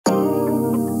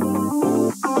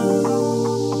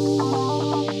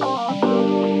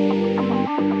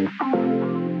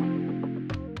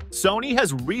Sony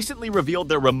has recently revealed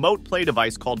their remote play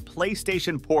device called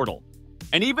PlayStation Portal.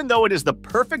 And even though it is the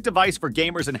perfect device for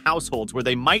gamers and households where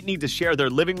they might need to share their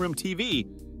living room TV,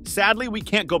 sadly we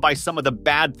can't go by some of the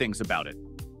bad things about it.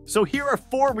 So here are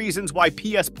 4 reasons why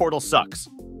PS Portal sucks.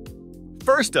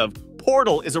 First of,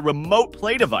 Portal is a remote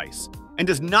play device and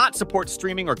does not support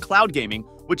streaming or cloud gaming,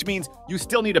 which means you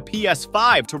still need a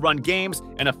PS5 to run games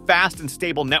and a fast and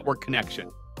stable network connection.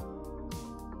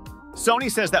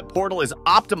 Sony says that Portal is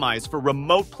optimized for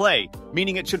remote play,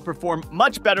 meaning it should perform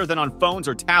much better than on phones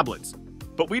or tablets,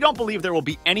 but we don't believe there will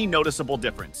be any noticeable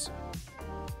difference.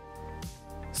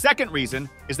 Second reason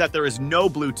is that there is no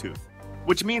Bluetooth,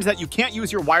 which means that you can't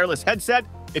use your wireless headset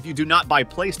if you do not buy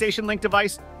PlayStation Link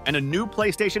device and a new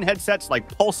PlayStation headsets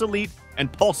like Pulse Elite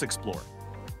and Pulse Explore.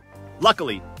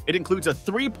 Luckily, it includes a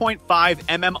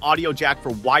 3.5mm audio jack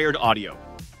for wired audio.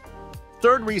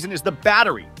 Third reason is the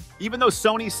battery. Even though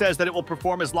Sony says that it will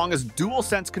perform as long as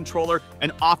DualSense controller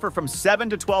and offer from 7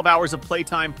 to 12 hours of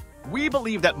playtime, we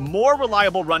believe that more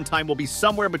reliable runtime will be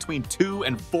somewhere between 2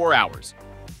 and 4 hours.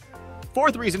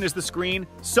 Fourth reason is the screen.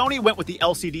 Sony went with the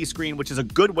LCD screen, which is a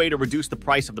good way to reduce the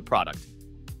price of the product.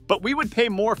 But we would pay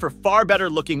more for far better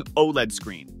looking OLED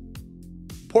screen.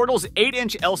 Portal's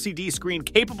 8-inch LCD screen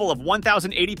capable of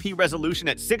 1080p resolution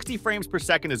at 60 frames per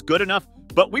second is good enough,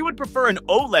 but we would prefer an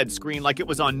OLED screen like it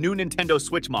was on new Nintendo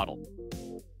Switch model.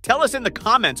 Tell us in the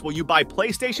comments, will you buy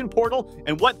PlayStation Portal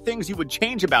and what things you would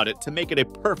change about it to make it a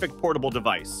perfect portable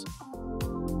device?